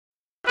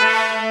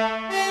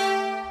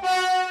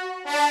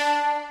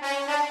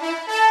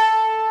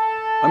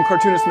I'm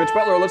cartoonist Mitch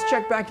Butler. Let's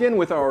check back in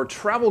with our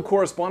travel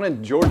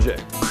correspondent, Jorge.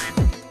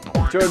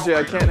 Jorge,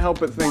 I can't help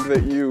but think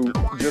that you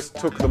just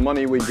took the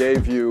money we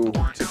gave you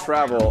to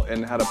travel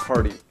and had a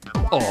party.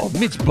 Oh,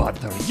 Mitch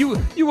Butler, you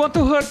want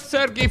to hurt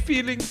Sergey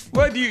feelings?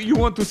 Why do you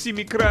want to see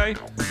me cry?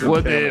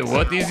 What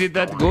is it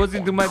that goes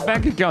into my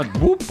bank account?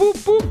 Boop, boop,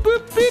 boop,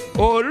 boop, beep.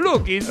 Oh,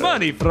 look, it's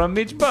money from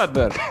Mitch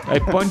Butler. I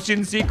punch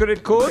in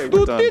secret code. Okay,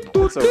 we're done.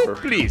 It's over.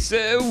 Please,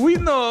 we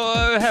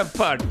have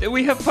party.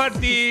 We have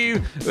party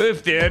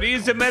if there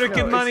is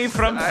American money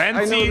from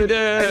Fancy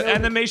the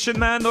Animation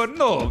Man or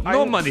no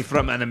money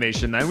from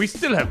Animation Man. We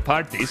still have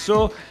parties,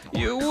 so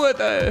you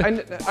would...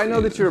 I know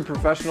that you're a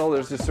professional.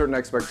 There's just certain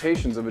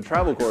expectations of a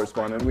travel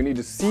correspondent. We need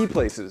to see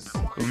places.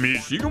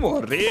 Mitch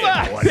Butler.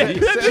 Oh,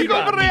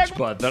 Mitch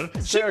Butler.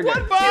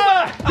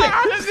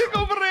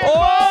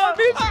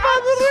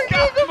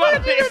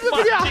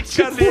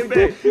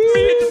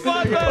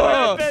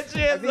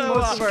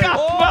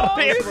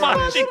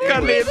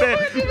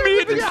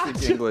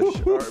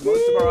 English.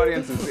 Most of our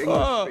audience is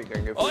English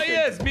speaking. Oh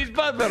yes, Mitch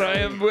Butler.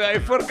 I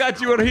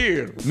forgot you were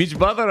here. Mitch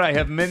Butler, I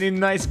have many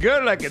nice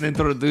girls I can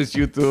introduce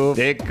you to.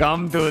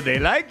 They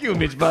like you,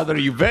 Mitch Butler.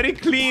 You very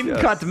clean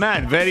cut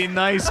man, very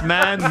nice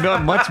man,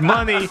 not much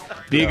money,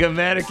 big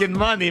American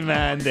money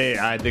man.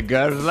 The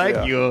girls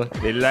like you.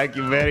 They like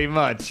you very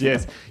much.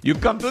 Yes, you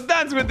come to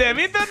dance with them,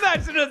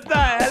 international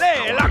style.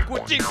 Hey, la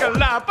cuchica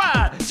la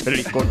pa.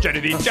 Okay,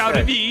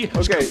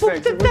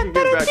 thanks. We can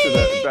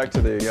get back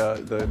to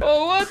the.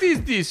 Oh, what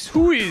is this?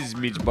 Who is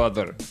Mitch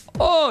Butler?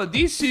 Oh,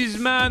 this is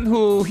man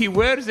he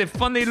wears a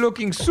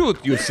funny-looking suit.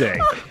 You say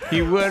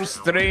he wears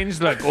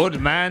strange, like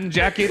old man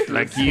jacket,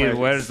 like he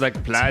wears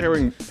like plaid,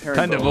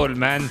 kind of old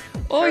man.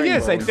 Oh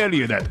yes, I tell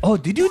you that. Oh,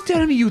 did you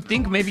tell me you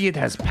think maybe it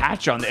has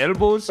patch on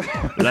elbows,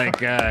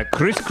 like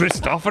Chris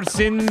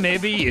Christopherson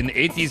maybe in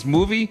 80s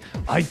movie?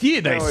 I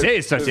did. I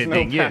say such a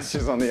thing. Yes.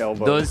 On the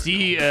elbows. Does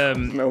he?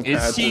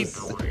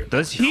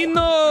 Does he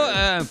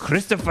know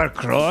Christopher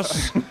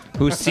Cross,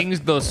 who sings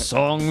those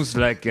songs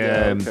like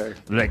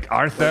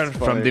Arthur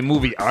from the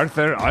movie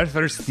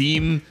Arthur's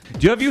theme?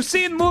 Have you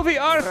seen movie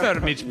Arthur,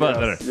 Mitch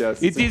Butler?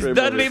 Yes. It is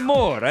Dudley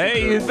Moore.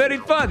 He's very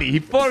funny. He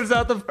falls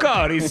out of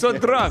car. He's so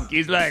drunk.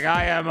 He's like,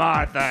 I am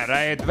Arthur.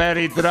 I am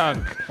very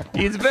drunk.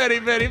 He's very,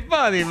 very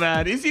funny,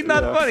 man. Is he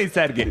not funny,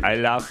 Sergey? I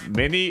laugh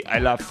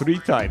 3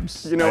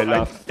 times. You know, I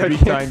laugh 3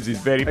 times.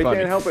 He's very funny. I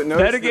can't help but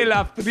notice Sergey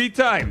laughed 3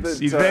 times.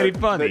 He's very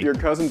funny. That your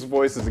cousin's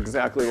voice is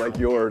exactly like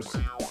yours.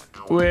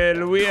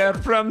 Well, we are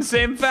from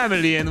same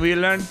family and we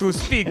learned to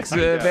speak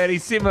a very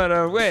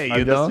similar way,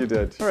 you know? I guess you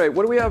did. All right,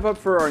 what do we have up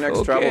for our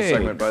next travel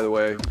segment, by the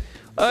way?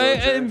 I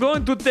am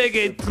going to take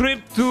a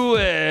trip to,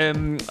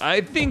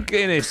 I think,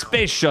 in a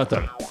space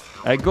shuttle.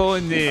 I go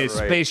in the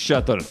space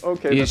shuttle.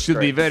 Okay, it should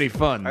be very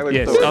fun.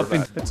 Yes,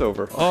 it's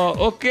over. Oh,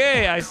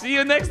 okay. I see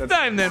you next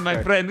time then,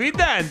 my friend. We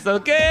dance,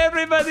 okay?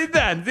 Everybody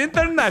dance,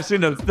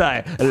 international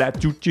style. La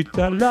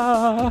chuchita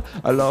la,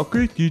 la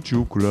kitty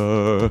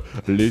chukla.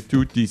 Le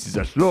tutti, this is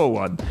a slow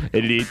one.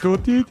 Le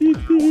tutti.